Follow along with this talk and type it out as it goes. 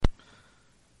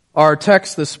Our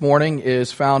text this morning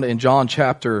is found in John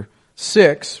chapter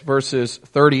 6, verses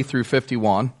 30 through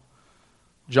 51.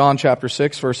 John chapter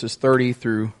 6, verses 30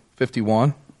 through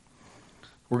 51.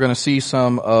 We're going to see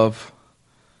some of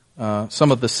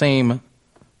the same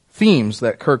themes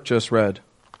that Kirk just read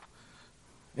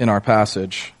in our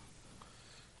passage.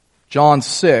 John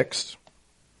 6,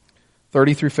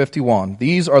 30 through 51.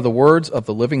 These are the words of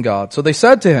the living God. So they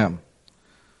said to him,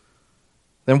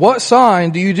 "Then what sign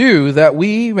do you do that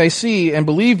we may see and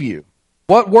believe you?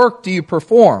 What work do you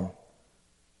perform?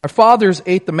 Our fathers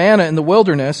ate the manna in the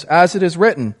wilderness, as it is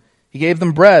written, He gave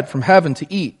them bread from heaven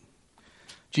to eat."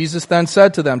 Jesus then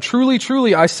said to them, "Truly,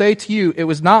 truly, I say to you, it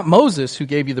was not Moses who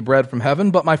gave you the bread from heaven,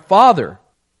 but my Father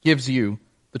gives you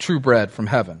the true bread from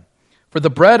heaven. For the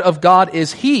bread of God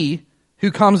is He who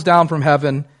comes down from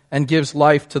heaven and gives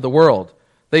life to the world."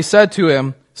 They said to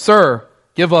him, "Sir,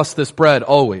 give us this bread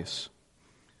always."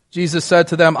 Jesus said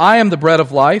to them, "I am the bread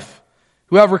of life.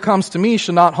 Whoever comes to me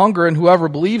shall not hunger, and whoever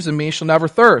believes in me shall never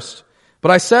thirst. But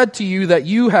I said to you that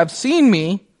you have seen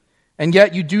me, and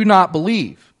yet do not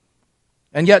believe.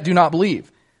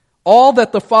 All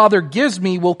that the Father gives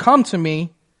me will come to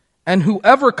me, and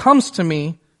whoever comes to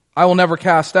me I will never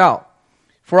cast out.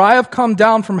 For I have come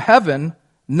down from heaven,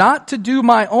 not to do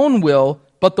my own will,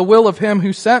 but the will of him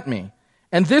who sent me.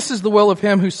 And this is the will of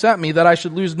him who sent me, that I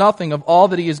should lose nothing of all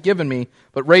that he has given me,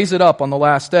 but raise it up on the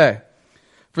last day.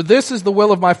 For this is the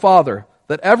will of my Father,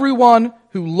 that everyone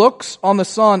who looks on the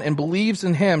Son and believes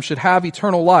in him should have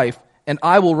eternal life, and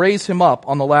I will raise him up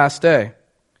on the last day."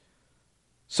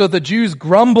 So the Jews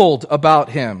grumbled about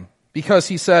him, because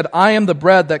he said, "I am the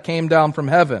bread that came down from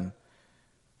heaven."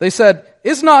 They said,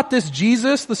 "Is not this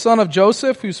Jesus, the son of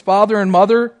Joseph, whose father and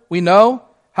mother we know?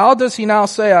 How does he now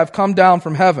say, 'I have come down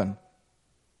from heaven'?"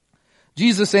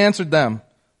 Jesus answered them,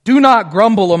 "Do not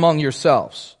grumble among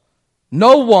yourselves.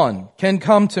 No one can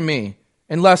come to me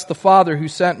unless the Father who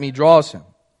sent me draws him,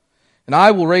 and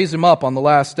I will raise him up on the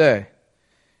last day.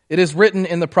 It is written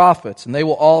in the prophets, and they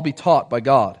will all be taught by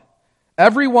God.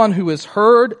 Everyone who has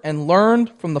heard and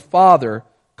learned from the Father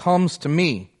comes to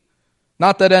me.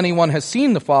 Not that anyone has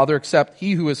seen the Father except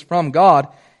he who is from God.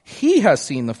 He has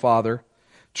seen the Father.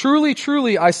 Truly,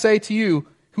 truly, I say to you,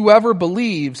 whoever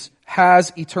believes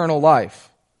has eternal life.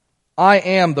 I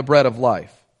am the bread of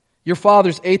life. Your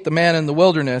fathers ate the manna in the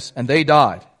wilderness, and they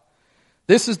died.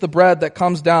 This is the bread that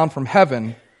comes down from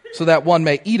heaven, so that one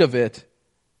may eat of it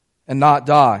and not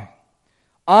die.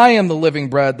 I am the living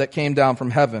bread that came down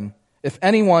from heaven. If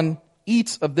anyone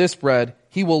eats of this bread,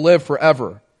 he will live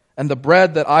forever. And the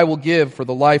bread that I will give for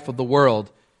the life of the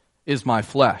world is my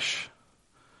flesh."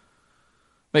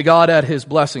 May God add His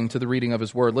blessing to the reading of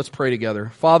His word. Let's pray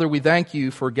together. Father, we thank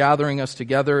You for gathering us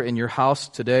together in Your house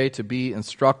today to be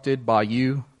instructed by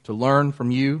You, to learn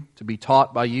from You, to be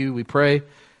taught by You. We pray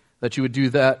that You would do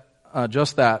that,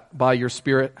 just that, by Your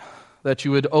Spirit, that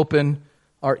You would open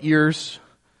our ears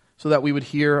so that we would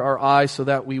hear, our eyes so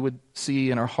that we would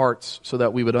see, and our hearts so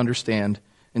that we would understand.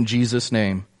 In Jesus'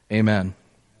 name, amen.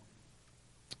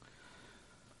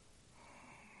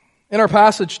 In our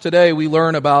passage today, we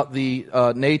learn about the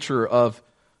nature of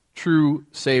true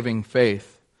saving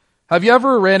faith. Have you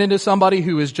ever ran into somebody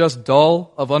who is just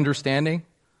dull of understanding?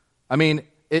 I mean,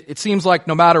 it seems like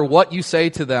no matter what you say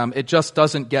to them, it just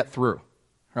doesn't get through,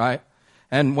 right?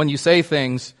 And when you say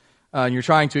things and you're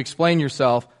trying to explain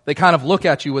yourself, they kind of look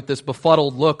at you with this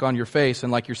befuddled look on your face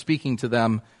and like you're speaking to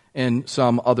them in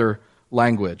some other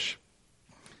language.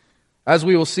 As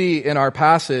we will see in our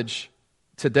passage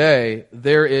today,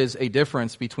 there is a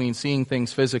difference between seeing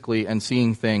things physically and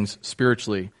seeing things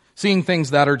spiritually. Seeing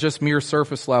things that are just mere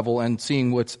surface level and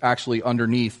seeing what's actually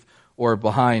underneath or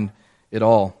behind it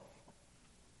all.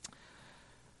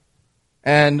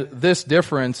 And this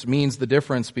difference means the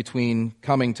difference between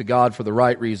coming to God for the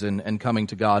right reason and coming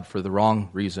to God for the wrong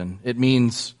reason. It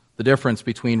means the difference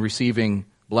between receiving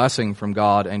blessing from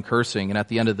God and cursing. And at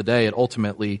the end of the day, it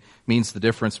ultimately means the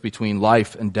difference between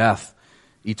life and death,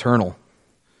 eternal.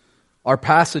 Our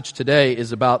passage today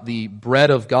is about the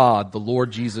bread of God, the Lord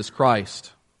Jesus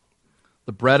Christ.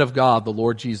 The bread of God, the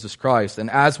Lord Jesus Christ. And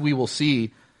as we will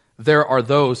see, there are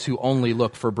those who only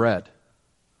look for bread.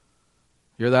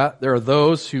 Hear that? There are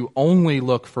those who only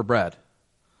look for bread.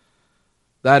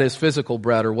 That is physical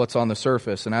bread, or what's on the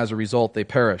surface, and as a result they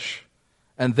perish.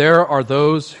 And there are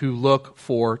those who look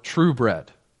for true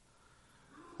bread.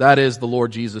 That is the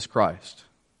Lord Jesus Christ.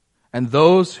 And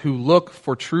those who look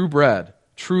for true bread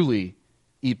truly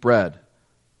eat bread.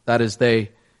 That is, they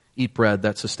eat bread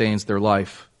that sustains their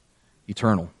life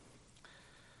eternal.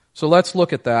 So let's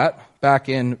look at that back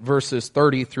in verses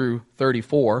 30 through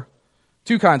 34.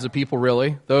 Two kinds of people,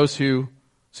 really. Those who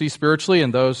see spiritually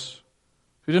and those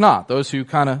who do not. Those who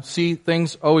kind of see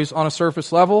things always on a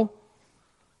surface level,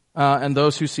 and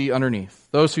those who see underneath.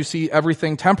 Those who see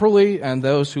everything temporally, and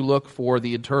those who look for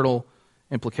the eternal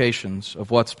implications of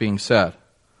what's being said.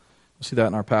 We'll see that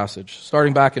in our passage.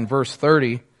 Starting back in verse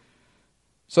 30.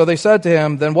 So they said to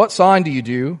him, "Then what sign do you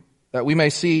do, that we may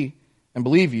see and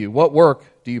believe you? What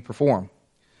work do you perform?"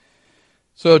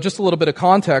 So just a little bit of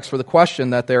context for the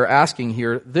question that they're asking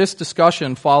here. This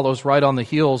discussion follows right on the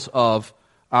heels of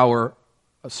our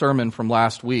sermon from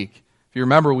last week. If you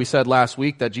remember, we said last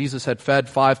week that Jesus had fed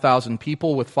 5,000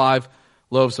 people with 5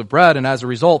 loaves of bread, and as a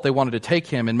result, they wanted to take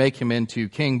him and make him into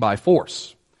king by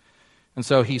force. And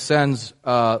so he sends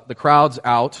the crowds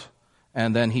out,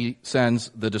 and then he sends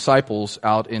the disciples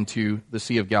out into the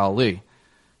Sea of Galilee,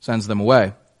 sends them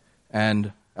away.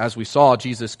 And as we saw,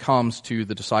 Jesus comes to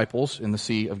the disciples in the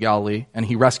Sea of Galilee, and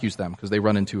he rescues them because they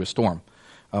run into a storm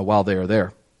while they are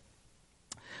there.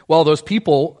 Well, those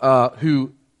people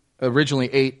who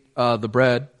originally ate the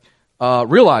bread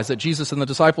realize that Jesus and the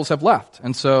disciples have left,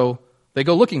 and so they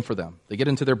go looking for them. They get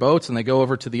into their boats and they go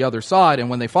over to the other side, and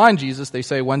when they find Jesus, they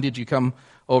say, "When did you come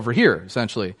over here?"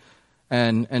 essentially.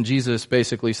 And Jesus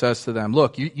basically says to them,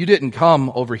 "Look, you didn't come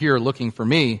over here looking for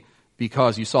me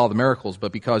because you saw the miracles,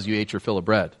 but because you ate your fill of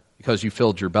bread, because you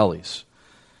filled your bellies."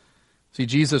 See,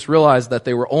 Jesus realized that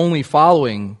they were only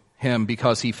following him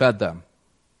because he fed them.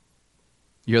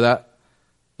 You hear that?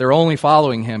 They're only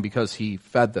following him because he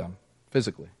fed them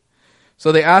physically.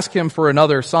 So they ask him for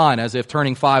another sign, as if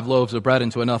turning 5 loaves of bread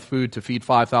into enough food to feed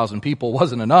 5,000 people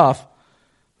wasn't enough.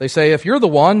 They say, "If you're the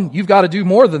one, you've got to do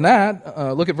more than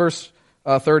that." Look at verse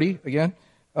 30 again.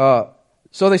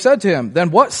 So they said to him,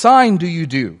 "Then what sign do you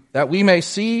do, that we may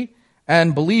see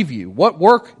and believe you? What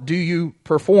work do you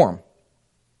perform?"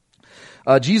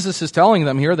 Jesus is telling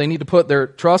them here they need to put their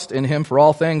trust in him for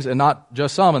all things and not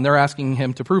just some, and they're asking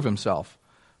him to prove himself.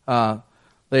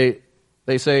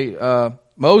 They say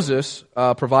Moses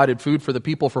provided food for the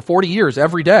people for 40 years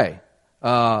every day.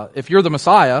 If you're the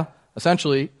Messiah,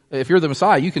 essentially, if you're the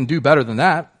Messiah, you can do better than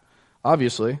that,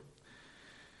 obviously.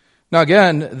 Now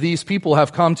again, these people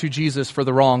have come to Jesus for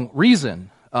the wrong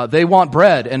reason. They want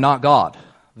bread and not God.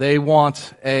 They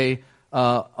want a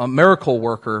miracle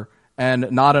worker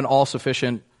and not an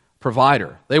all-sufficient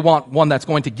provider. They want one that's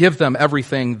going to give them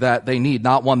everything that they need,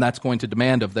 not one that's going to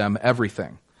demand of them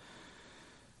everything.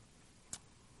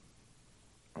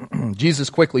 Jesus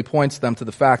quickly points them to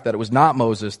the fact that it was not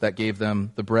Moses that gave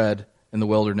them the bread in the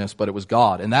wilderness, but it was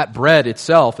God. And that bread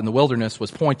itself in the wilderness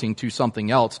was pointing to something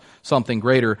else, something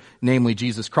greater, namely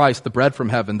Jesus Christ, the bread from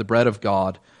heaven, the bread of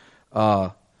God,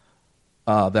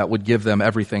 that would give them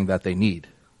everything that they need,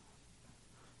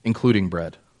 including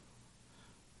bread.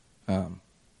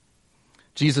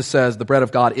 Jesus says the bread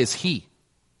of God is He.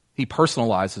 He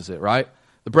personalizes it, right?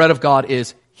 The bread of God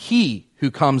is He who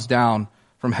comes down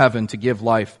from heaven to give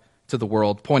life to the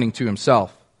world, pointing to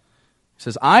Himself. He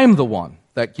says, "I am the one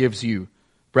that gives you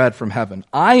bread from heaven.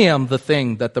 I am the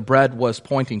thing that the bread was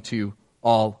pointing to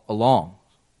all along."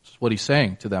 This is what He's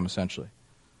saying to them, essentially.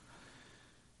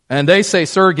 And they say,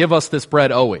 "Sir, give us this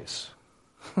bread always."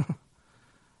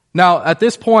 Now, at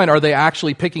this point, are they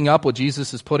actually picking up what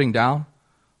Jesus is putting down?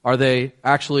 Are they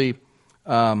actually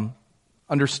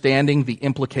understanding the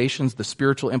implications, the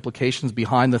spiritual implications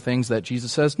behind the things that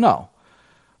Jesus says? No.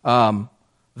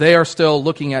 They are still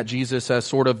looking at Jesus as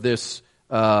sort of this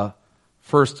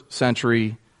first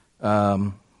century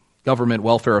government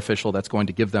welfare official that's going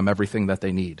to give them everything that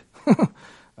they need.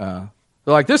 They're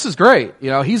like, "This is great.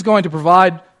 He's going to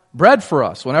provide bread for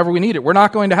us whenever we need it. We're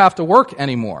not going to have to work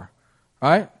anymore."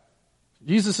 Right?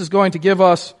 Jesus is going to give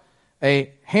us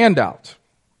a handout.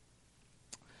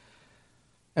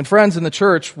 And friends, in the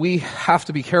church, we have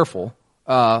to be careful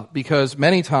because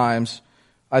many times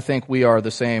I think we are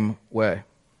the same way.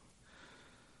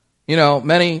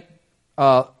 Many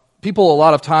people a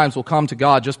lot of times will come to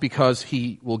God just because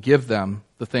He will give them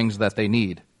the things that they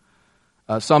need.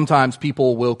 Sometimes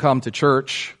people will come to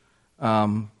church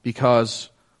because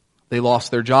they lost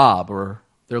their job, or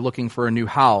they're looking for a new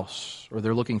house, or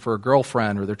they're looking for a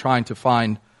girlfriend, or they're trying to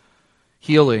find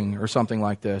healing or something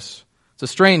like this. It's a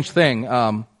strange thing.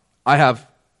 I have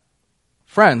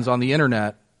friends on the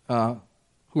internet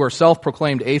who are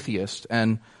self-proclaimed atheists,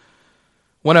 and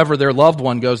whenever their loved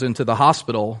one goes into the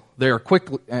hospital, they're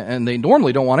quickly, and they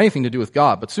normally don't want anything to do with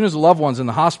God, but as soon as the loved one's in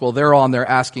the hospital, they're on there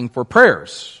asking for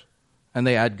prayers, and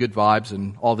they add good vibes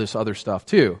and all this other stuff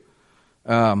too.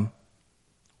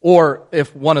 Or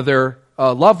if one of their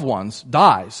loved ones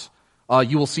dies,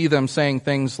 you will see them saying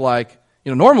things like,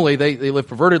 normally they live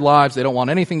perverted lives, they don't want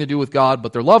anything to do with God,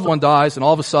 but their loved one dies, and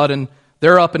all of a sudden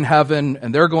they're up in heaven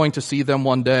and they're going to see them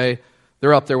one day.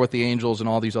 They're up there with the angels and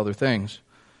all these other things.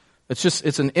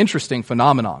 It's an interesting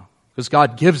phenomenon because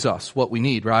God gives us what we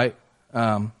need, right?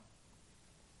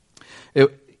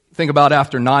 Think about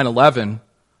after 9/11,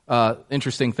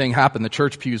 interesting thing happened. The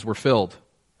church pews were filled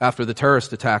after the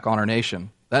terrorist attack on our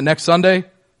nation. That next Sunday,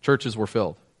 churches were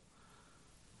filled.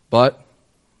 But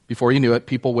before you knew it,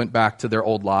 people went back to their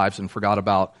old lives and forgot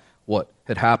about what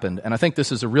had happened. And I think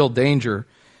this is a real danger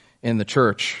in the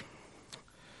church.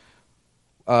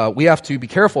 We have to be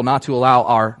careful not to allow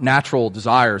our natural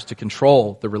desires to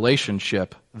control the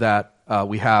relationship that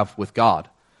we have with God.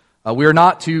 We are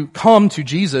not to come to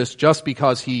Jesus just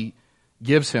because he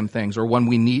gives him things or when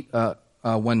we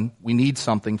need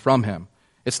something from him.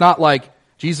 It's not like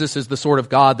Jesus is the sort of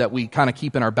God that we kind of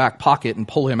keep in our back pocket and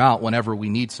pull him out whenever we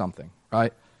need something,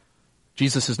 right?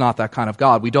 Jesus is not that kind of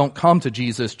God. We don't come to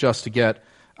Jesus just to get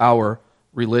our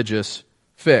religious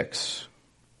fix.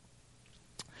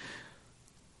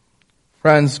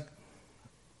 Friends,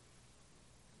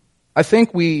 I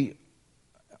think we,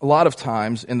 a lot of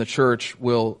times in the church,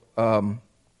 will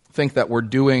think that we're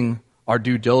doing our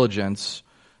due diligence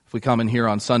if we come in here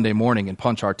on Sunday morning and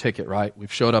punch our ticket, right?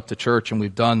 We've showed up to church and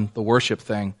we've done the worship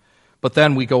thing. But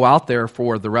then we go out there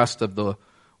for the rest of the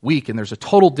week, and there's a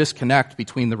total disconnect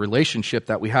between the relationship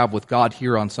that we have with God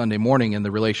here on Sunday morning and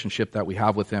the relationship that we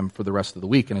have with him for the rest of the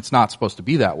week, and it's not supposed to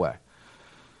be that way.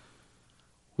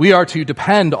 We are to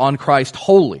depend on Christ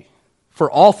wholly for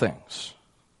all things,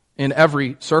 in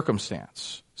every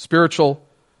circumstance, spiritual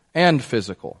and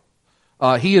physical.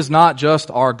 He is not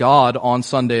just our God on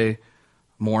Sunday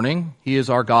morning. He is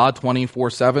our God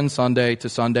 24/7, Sunday to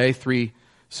Sunday,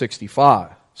 365.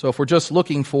 So if we're just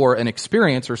looking for an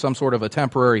experience or some sort of a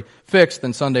temporary fix,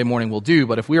 then Sunday morning will do.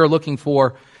 But if we are looking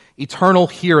for eternal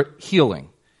healing,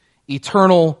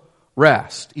 eternal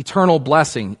rest, eternal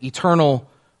blessing, eternal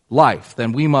life,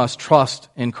 then we must trust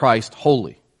in Christ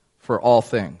wholly for all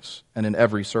things and in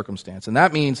every circumstance. And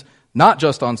that means not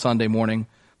just on Sunday morning,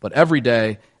 but every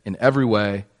day, in every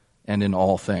way, and in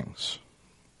all things.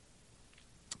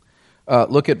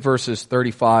 Look at verses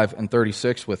 35 and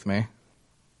 36 with me.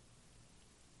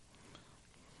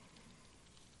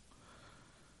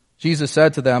 Jesus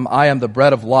said to them, "I am the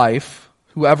bread of life.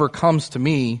 Whoever comes to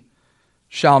me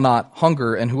shall not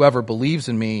hunger, and whoever believes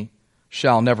in me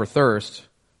shall never thirst.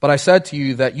 But I said to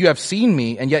you that you have seen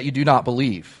me, and yet you do not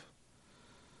believe."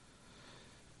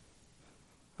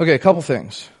 Okay, a couple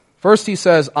things. First, he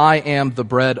says, "I am the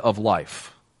bread of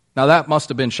life." Now, that must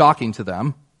have been shocking to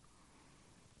them.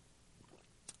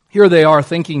 Here they are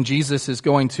thinking Jesus is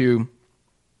going to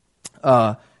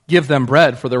give them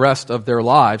bread for the rest of their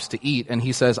lives to eat, and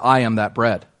he says, "I am that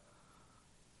bread."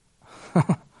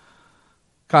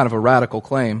 Kind of a radical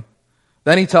claim.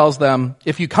 Then he tells them,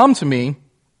 if you come to me,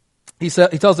 he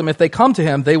tells them if they come to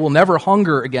him, they will never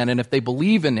hunger again, and if they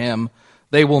believe in him,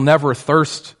 they will never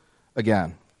thirst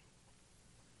again.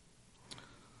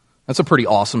 That's a pretty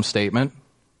awesome statement.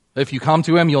 If you come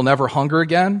to him, you'll never hunger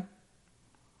again.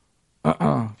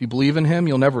 If you believe in him,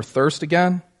 you'll never thirst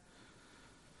again.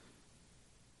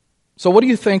 So what do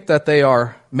you think that they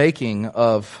are making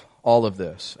of all of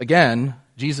this? Again,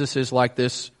 Jesus is like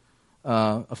this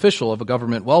official of a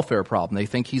government welfare problem. They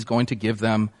think he's going to give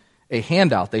them a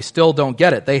handout. They still don't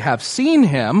get it. They have seen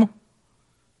him,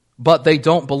 but they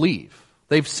don't believe.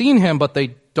 They've seen him, but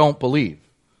they don't believe.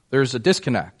 There's a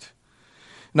disconnect.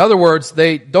 In other words,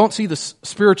 they don't see the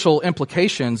spiritual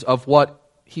implications of what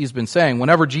he's been saying.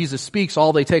 Whenever Jesus speaks,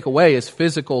 all they take away is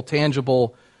physical,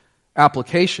 tangible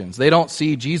applications. They don't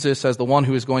see Jesus as the one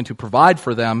who is going to provide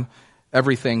for them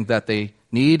everything that they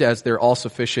need as their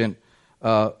all-sufficient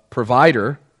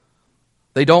provider.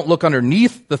 They don't look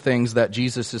underneath the things that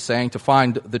Jesus is saying to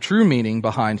find the true meaning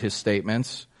behind his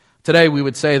statements. Today we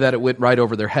would say that it went right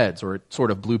over their heads, or it sort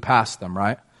of blew past them,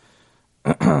 right?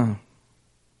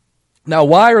 Now,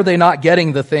 why are they not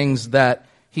getting the things that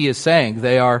he is saying?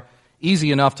 They are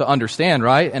easy enough to understand,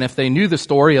 right? And if they knew the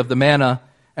story of the manna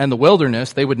and the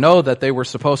wilderness, they would know that they were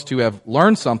supposed to have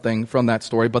learned something from that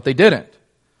story, but they didn't.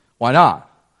 Why not?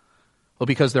 Well,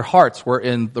 because their hearts were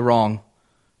in the wrong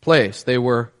place. They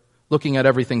were looking at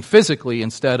everything physically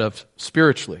instead of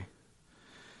spiritually.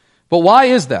 But why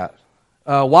is that?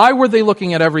 Why were they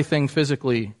looking at everything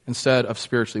physically instead of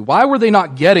spiritually? Why were they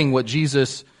not getting what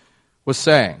Jesus was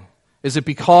saying? Is it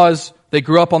because they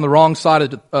grew up on the wrong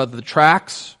side of the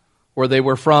tracks, or they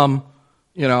were from,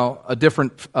 a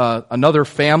different, another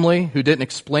family who didn't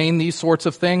explain these sorts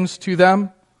of things to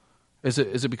them? Is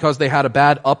it because they had a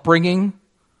bad upbringing?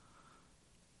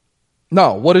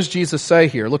 No. What does Jesus say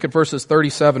here? Look at verses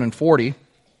 37 and 40.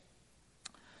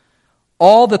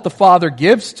 All that the Father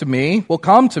gives to me will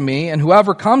come to me, and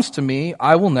whoever comes to me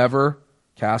I will never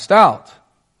cast out.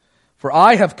 For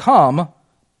I have come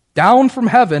down from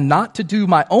heaven not to do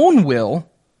my own will,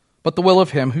 but the will of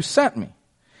him who sent me.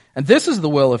 And this is the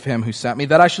will of him who sent me,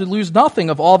 that I should lose nothing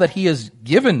of all that he has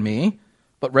given me,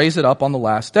 but raise it up on the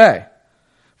last day.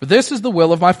 For this is the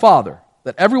will of my Father,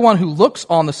 that everyone who looks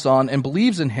on the Son and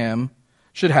believes in him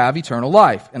should have eternal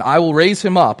life, and I will raise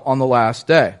him up on the last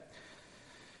day.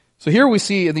 So here we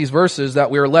see in these verses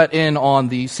that we are let in on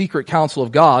the secret counsel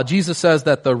of God. Jesus says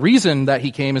that the reason that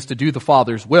he came is to do the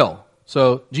Father's will.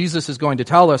 So Jesus is going to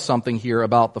tell us something here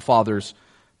about the Father's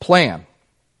plan.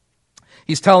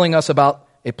 He's telling us about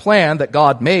a plan that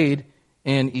God made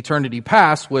in eternity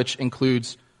past, which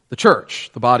includes the church,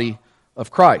 the body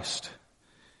of Christ.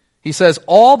 He says,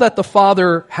 all that the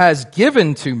Father has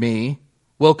given to me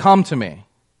will come to me.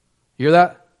 You hear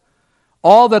that?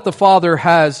 All that the Father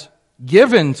has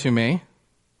given to me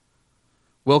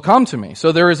will come to me.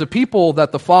 So there is a people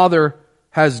that the Father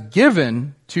has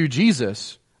given to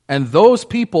Jesus, and those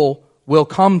people will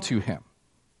come to him.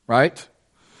 Right?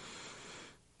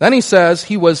 Then he says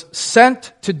he was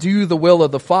sent to do the will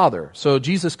of the Father. So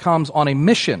Jesus comes on a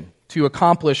mission to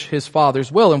accomplish his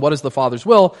Father's will. And what is the Father's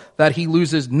will? That he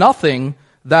loses nothing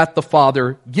that the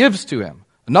Father gives to him.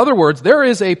 In other words, there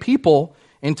is a people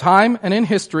in time and in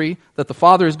history that the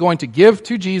Father is going to give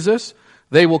to Jesus.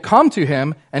 They will come to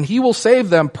him, and he will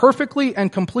save them perfectly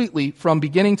and completely from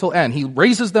beginning till end. He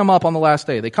raises them up on the last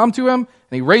day. They come to him, and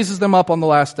he raises them up on the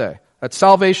last day. That's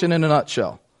salvation in a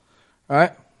nutshell. All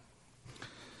right?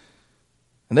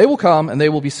 And they will come, and they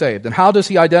will be saved. And how does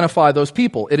he identify those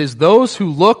people? It is those who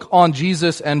look on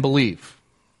Jesus and believe.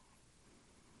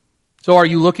 So are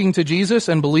you looking to Jesus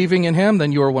and believing in him?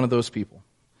 Then you are one of those people.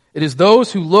 It is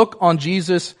those who look on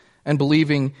Jesus and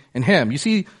believing in him. You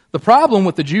see, the problem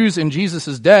with the Jews in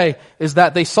Jesus' day is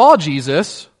that they saw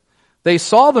Jesus, they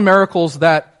saw the miracles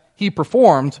that he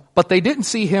performed, but they didn't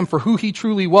see him for who he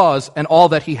truly was and all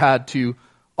that he had to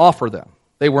offer them.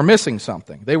 They were missing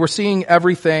something. They were seeing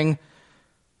everything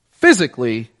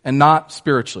physically and not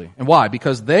spiritually. And why?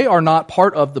 Because they are not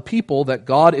part of the people that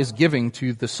God is giving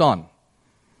to the Son.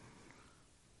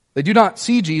 They do not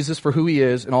see Jesus for who he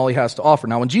is and all he has to offer.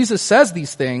 Now, when Jesus says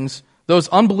these things, those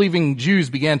unbelieving Jews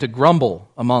began to grumble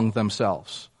among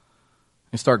themselves.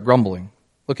 They start grumbling.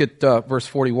 Look at verse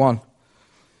 41.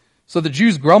 So the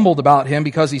Jews grumbled about him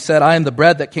because he said, I am the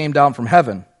bread that came down from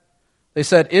heaven. They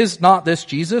said, is not this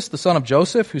Jesus, the son of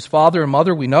Joseph, whose father and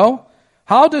mother we know?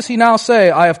 How does he now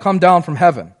say, I have come down from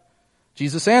heaven?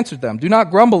 Jesus answered them, do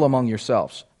not grumble among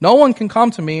yourselves. No one can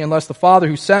come to me unless the Father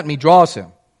who sent me draws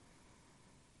him.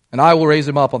 And I will raise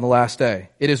him up on the last day.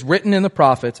 It is written in the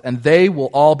prophets, and they will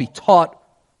all be taught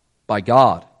by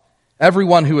God.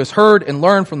 Everyone who has heard and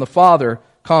learned from the Father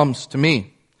comes to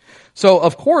me. So,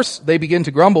 of course, they begin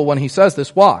to grumble when he says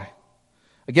this. Why?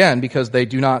 Again, because they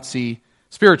do not see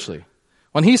spiritually.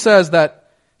 When he says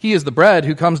that he is the bread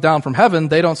who comes down from heaven,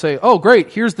 they don't say, oh,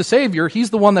 great, here's the Savior. He's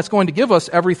the one that's going to give us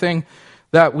everything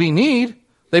that we need.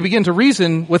 They begin to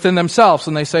reason within themselves,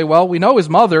 and they say, well, we know his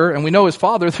mother and we know his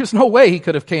father. There's no way he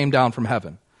could have came down from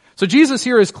heaven. So Jesus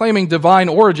here is claiming divine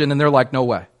origin, and they're like, no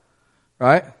way.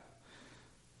 Right?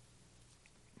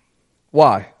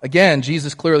 Why? Again,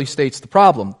 Jesus clearly states the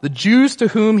problem. The Jews to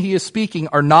whom he is speaking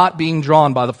are not being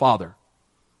drawn by the Father.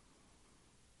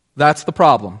 That's the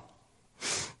problem.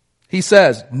 He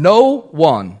says, no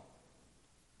one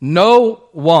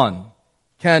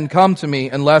can come to me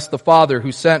unless the Father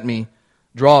who sent me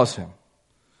draws him.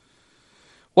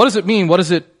 What does it mean? What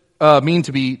does it mean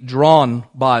to be drawn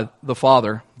by the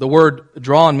Father? The word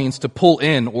drawn means to pull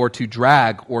in or to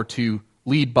drag or to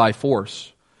lead by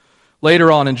force.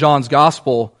 Later on in John's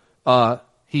Gospel,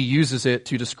 he uses it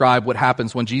to describe what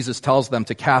happens when Jesus tells them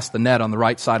to cast the net on the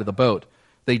right side of the boat.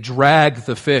 They drag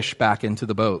the fish back into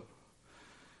the boat.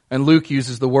 And Luke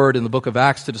uses the word in the book of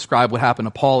Acts to describe what happened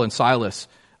to Paul and Silas.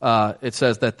 It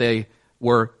says that they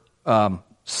were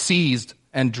seized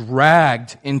and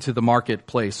dragged into the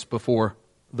marketplace before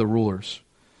the rulers.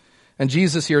 And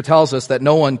Jesus here tells us that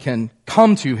no one can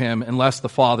come to him unless the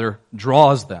Father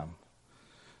draws them.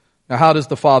 Now, how does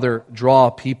the Father draw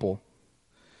people?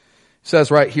 It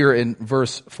says right here in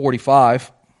verse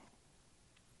 45,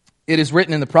 it is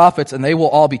written in the prophets, and they will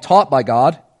all be taught by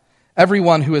God.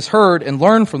 Everyone who has heard and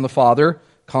learned from the Father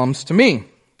comes to me.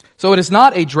 So it is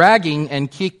not a dragging,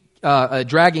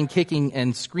 kicking,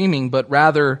 and screaming, but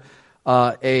rather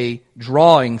a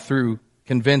drawing through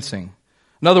convincing.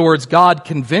 In other words, God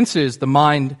convinces the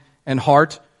mind and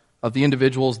heart of the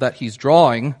individuals that he's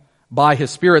drawing by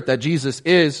his Spirit that Jesus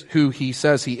is who he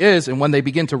says he is. And when they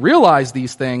begin to realize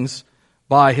these things,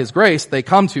 by his grace, they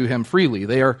come to him freely.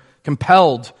 They are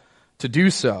compelled to do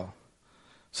so.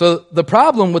 So the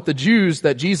problem with the Jews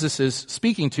that Jesus is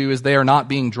speaking to is they are not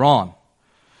being drawn.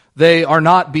 They are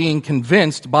not being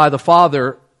convinced by the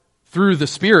Father through the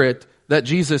Spirit that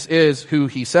Jesus is who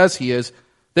he says he is.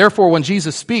 Therefore, when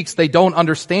Jesus speaks, they don't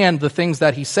understand the things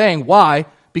that he's saying. Why?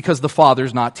 Because the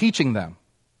Father's not teaching them.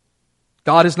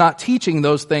 God is not teaching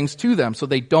those things to them, so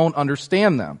they don't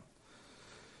understand them.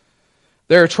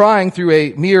 They're trying through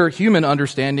a mere human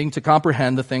understanding to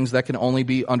comprehend the things that can only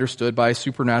be understood by a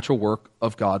supernatural work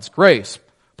of God's grace.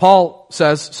 Paul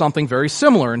says something very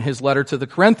similar in his letter to the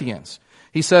Corinthians.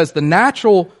 He says, the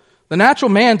natural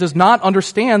man does not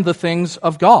understand the things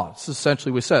of God. This is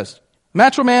essentially what he says.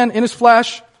 Natural man in his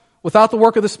flesh, without the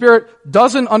work of the Spirit,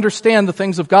 doesn't understand the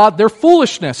things of God. They're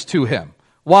foolishness to him.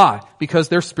 Why? Because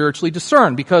they're spiritually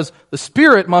discerned. Because the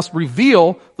Spirit must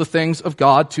reveal the things of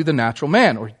God to the natural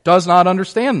man, or he does not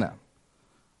understand them.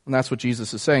 And that's what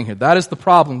Jesus is saying here. That is the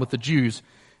problem with the Jews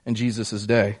in Jesus'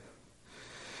 day.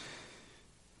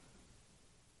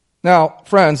 Now,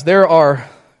 friends, there are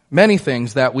many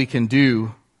things that we can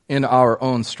do in our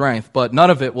own strength, but none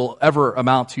of it will ever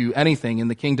amount to anything in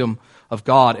the kingdom of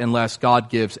God unless God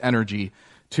gives energy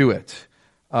to it.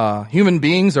 Human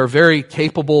beings are very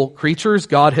capable creatures.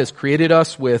 God has created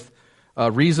us with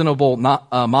reasonable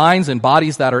minds and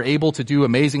bodies that are able to do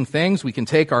amazing things. We can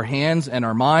take our hands and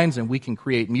our minds and we can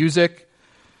create music.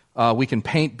 We can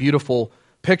paint beautiful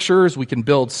pictures. We can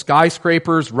build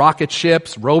skyscrapers, rocket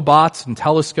ships, robots, and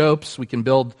telescopes. We can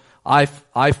build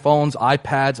iPhones,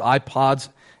 iPads, iPods,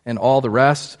 and all the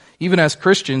rest. Even as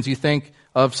Christians, you think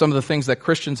of some of the things that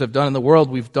Christians have done in the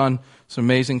world. We've done some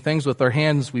amazing things with our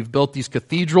hands. We've built these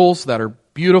cathedrals that are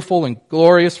beautiful and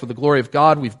glorious for the glory of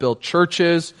God. We've built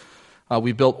churches.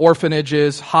 We've built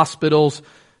orphanages, hospitals,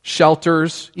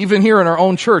 shelters. Even here in our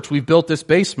own church, we've built this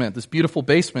basement, this beautiful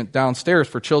basement downstairs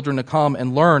for children to come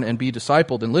and learn and be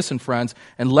discipled. And listen, friends,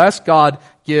 unless God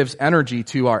gives energy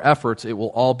to our efforts, it will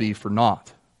all be for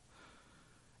naught.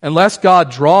 Unless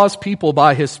God draws people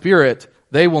by His Spirit,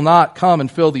 they will not come and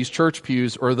fill these church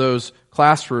pews or those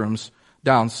classrooms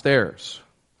downstairs.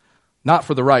 Not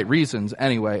for the right reasons,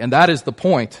 anyway. And that is the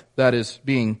point that is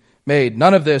being made.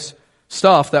 None of this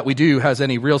stuff that we do has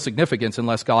any real significance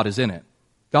unless God is in it.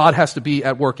 God has to be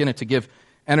at work in it to give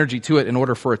energy to it in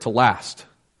order for it to last.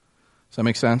 Does that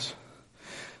make sense?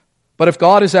 But if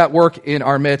God is at work in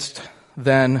our midst,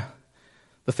 then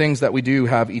the things that we do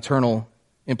have eternal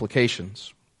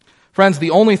implications. Friends,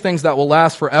 the only things that will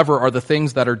last forever are the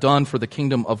things that are done for the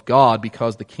kingdom of God,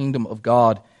 because the kingdom of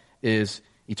God is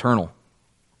eternal.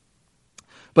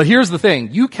 But here's the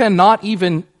thing. You cannot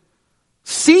even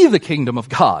see the kingdom of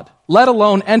God, let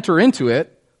alone enter into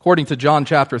it, according to John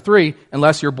chapter 3,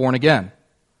 unless you're born again.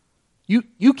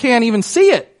 You can't even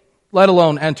see it, let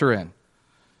alone enter in.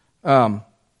 And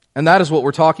that is what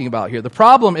we're talking about here. The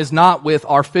problem is not with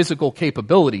our physical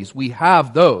capabilities. We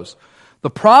have those. The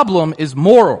problem is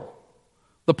moral.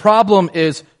 The problem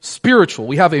is spiritual.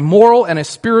 We have a moral and a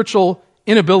spiritual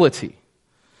inability.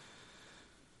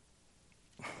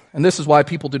 And this is why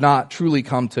people do not truly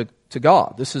come to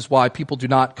God. This is why people do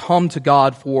not come to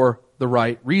God for the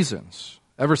right reasons.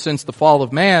 Ever since the fall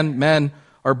of man, men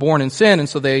are born in sin, and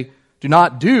so they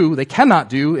cannot do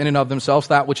in and of themselves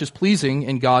that which is pleasing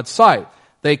in God's sight.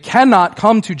 They cannot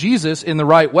come to Jesus in the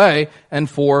right way and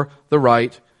for the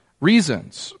right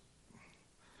reasons.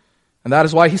 And that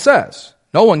is why he says,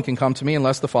 no one can come to me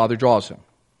unless the Father draws him.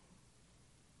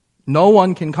 No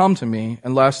one can come to me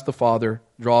unless the Father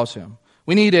draws him.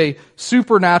 We need a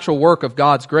supernatural work of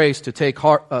God's grace to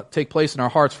take place in our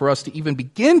hearts for us to even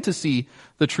begin to see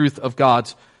the truth of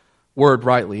God's word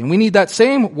rightly. And we need that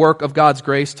same work of God's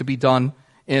grace to be done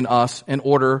in us in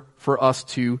order for us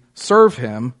to serve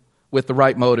him with the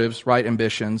right motives, right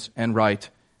ambitions, and right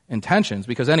intentions.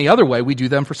 Because any other way, we do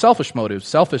them for selfish motives,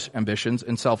 selfish ambitions,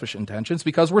 and selfish intentions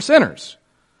because we're sinners.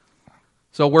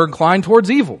 So we're inclined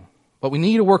towards evil. But we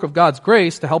need a work of God's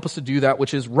grace to help us to do that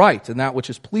which is right and that which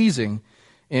is pleasing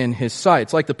in his sight.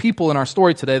 It's like the people in our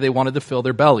story today, they wanted to fill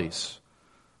their bellies.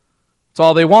 That's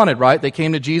all they wanted, right? They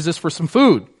came to Jesus for some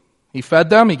food. He fed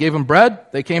them, he gave them bread,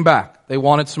 they came back. They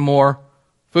wanted some more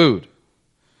food.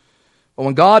 But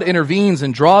when God intervenes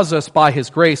and draws us by his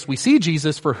grace, we see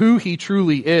Jesus for who he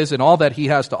truly is and all that he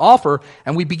has to offer,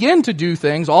 and we begin to do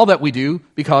things, all that we do,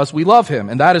 because we love him,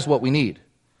 and that is what we need.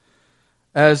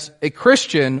 As a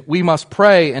Christian, we must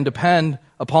pray and depend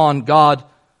upon God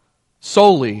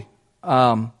solely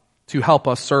to help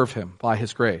us serve him by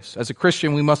his grace. As a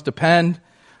Christian, we must depend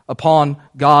upon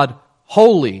God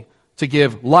wholly to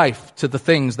give life to the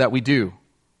things that we do.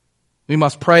 We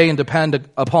must pray and depend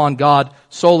upon God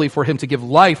solely for Him to give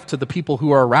life to the people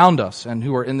who are around us and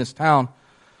who are in this town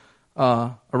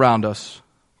around us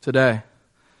today.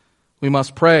 We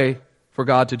must pray for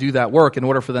God to do that work in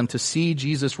order for them to see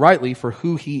Jesus rightly for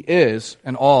who He is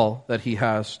and all that He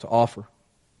has to offer.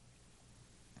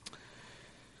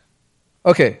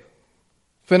 Okay,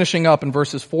 finishing up in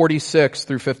verses 46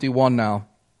 through 51 now.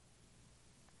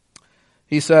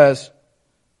 He says,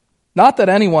 "Not that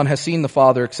anyone has seen the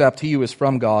Father except he who is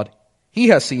from God. He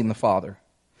has seen the Father.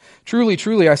 Truly,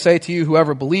 truly, I say to you,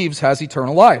 whoever believes has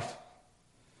eternal life.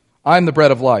 I am the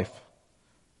bread of life.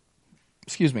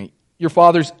 Your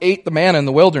fathers ate the manna in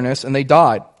the wilderness, and they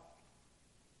died.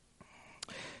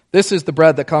 This is the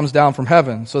bread that comes down from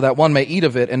heaven, so that one may eat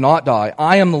of it and not die.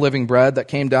 I am the living bread that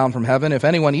came down from heaven. If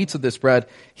anyone eats of this bread,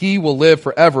 he will live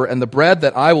forever. And the bread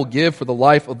that I will give for the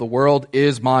life of the world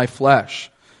is my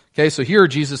flesh." Okay, so here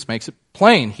Jesus makes it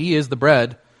plain. He is the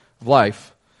bread of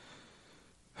life.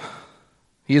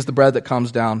 He is the bread that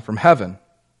comes down from heaven.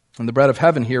 And the bread of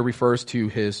heaven here refers to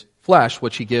His flesh,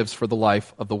 which He gives for the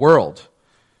life of the world.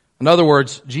 In other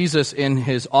words, Jesus in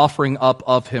His offering up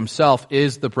of Himself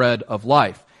is the bread of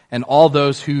life. And all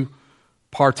those who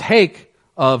partake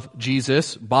of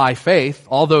Jesus by faith,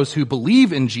 all those who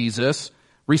believe in Jesus,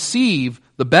 receive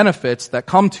the benefits that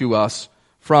come to us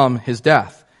from His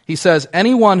death. He says,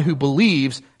 anyone who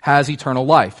believes has eternal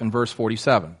life in verse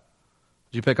 47.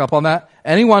 Did you pick up on that?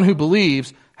 Anyone who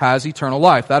believes has eternal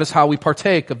life. That is how we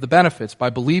partake of the benefits, by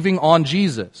believing on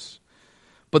Jesus.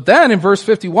 But then in verse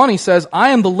 51 he says, "I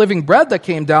am the living bread that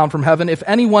came down from heaven. If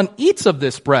anyone eats of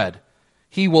this bread,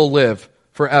 he will live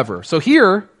forever." So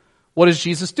here, what is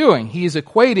Jesus doing? He is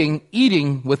equating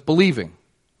eating with believing.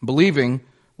 Believing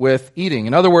with eating.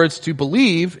 In other words, to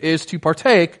believe is to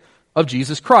partake of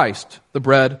Jesus Christ, the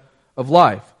bread of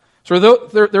life. So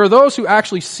there are those who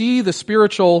actually see the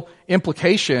spiritual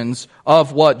implications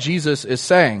of what Jesus is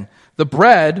saying. The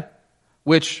bread,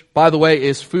 which, by the way,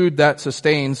 is food that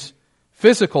sustains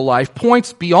physical life,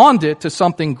 points beyond it to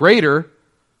something greater,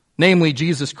 namely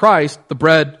Jesus Christ, the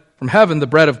bread from heaven, the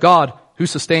bread of God, who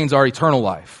sustains our eternal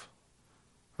life.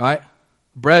 Right?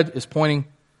 Bread is pointing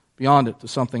beyond it to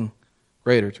something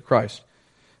greater, to Christ.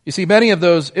 You see, many of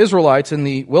those Israelites in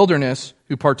the wilderness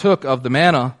who partook of the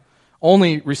manna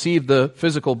only received the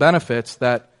physical benefits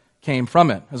that came from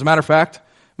it. As a matter of fact,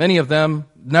 many of them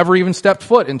never even stepped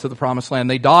foot into the promised land.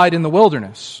 They died in the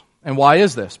wilderness. And why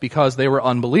is this? Because they were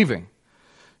unbelieving.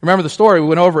 Remember the story, we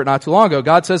went over it not too long ago.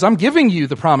 God says, "I'm giving you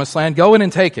the promised land, go in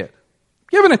and take it." I'm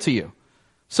giving it to you.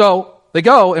 So they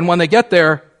go, and when they get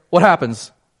there, what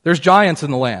happens? There's giants in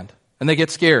the land, and they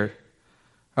get scared.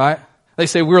 Right? They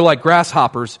say, "We're like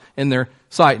grasshoppers in their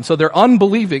sight." And so they're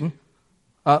unbelieving.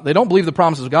 They don't believe the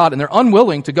promises of God, and they're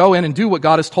unwilling to go in and do what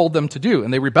God has told them to do.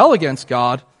 And they rebel against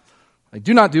God. They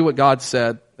do not do what God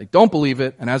said. They don't believe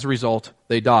it, and as a result,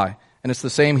 they die. And it's the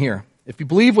same here. If you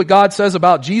believe what God says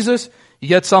about Jesus, you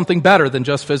get something better than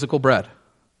just physical bread.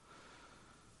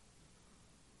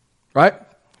 Right?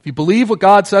 If you believe what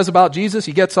God says about Jesus,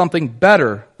 you get something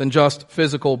better than just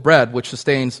physical bread, which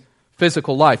sustains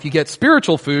physical life. You get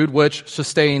spiritual food, which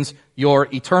sustains your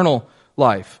eternal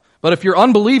life. But if you're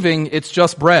unbelieving, it's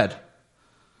just bread.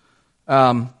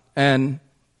 And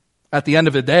at the end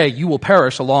of the day, you will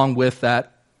perish along with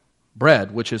that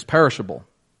bread, which is perishable.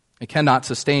 It cannot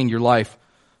sustain your life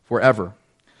forever.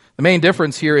 The main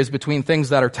difference here is between things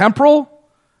that are temporal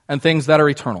and things that are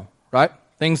eternal, right?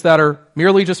 Things that are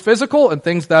merely just physical and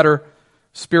things that are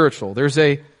spiritual. There's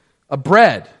a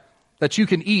bread that you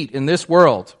can eat in this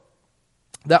world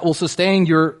that will sustain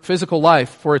your physical life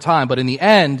for a time, but in the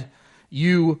end,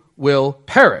 you will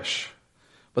perish.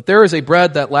 But there is a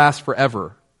bread that lasts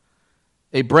forever,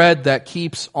 a bread that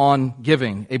keeps on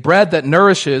giving, a bread that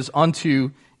nourishes unto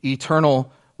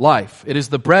eternal life. It is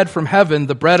the bread from heaven,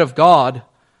 the bread of God,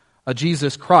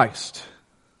 Jesus Christ.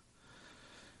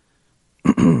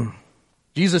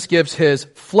 Jesus gives His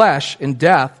flesh in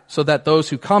death so that those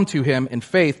who come to Him in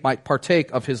faith might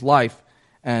partake of His life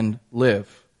and live.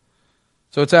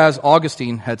 So it's as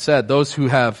Augustine had said, those who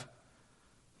have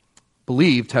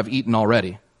believed have eaten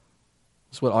already.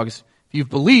 That's what Augustine, if you've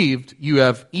believed, you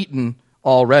have eaten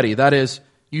already. That is,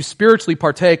 you spiritually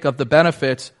partake of the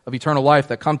benefits of eternal life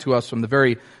that come to us from the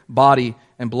very body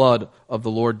and blood of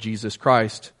the Lord Jesus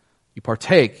Christ. You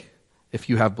partake if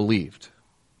you have believed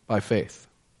by faith.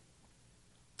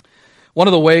 One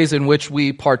of the ways in which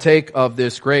we partake of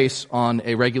this grace on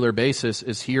a regular basis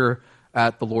is here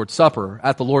at the Lord's Supper.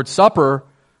 At the Lord's Supper,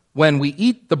 when we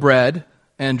eat the bread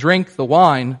and drink the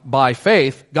wine by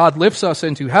faith, God lifts us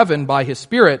into heaven by His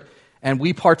Spirit, and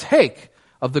we partake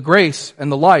of the grace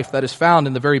and the life that is found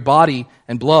in the very body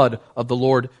and blood of the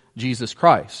Lord Jesus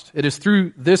Christ. It is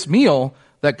through this meal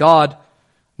that God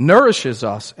nourishes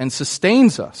us and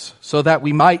sustains us so that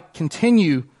we might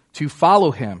continue to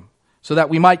follow Him, so that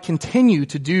we might continue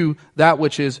to do that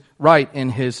which is right in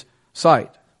His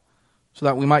sight, so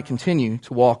that we might continue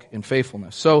to walk in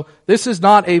faithfulness. So this is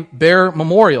not a bare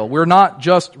memorial. We're not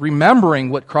just remembering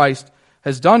what Christ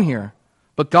has done here,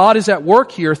 but God is at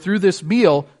work here through this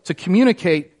meal to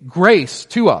communicate grace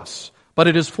to us. But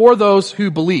it is for those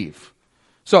who believe.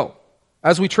 So,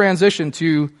 as we transition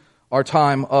to our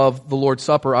time of the Lord's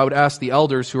Supper, I would ask the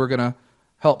elders who are going to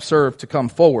help serve to come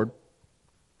forward.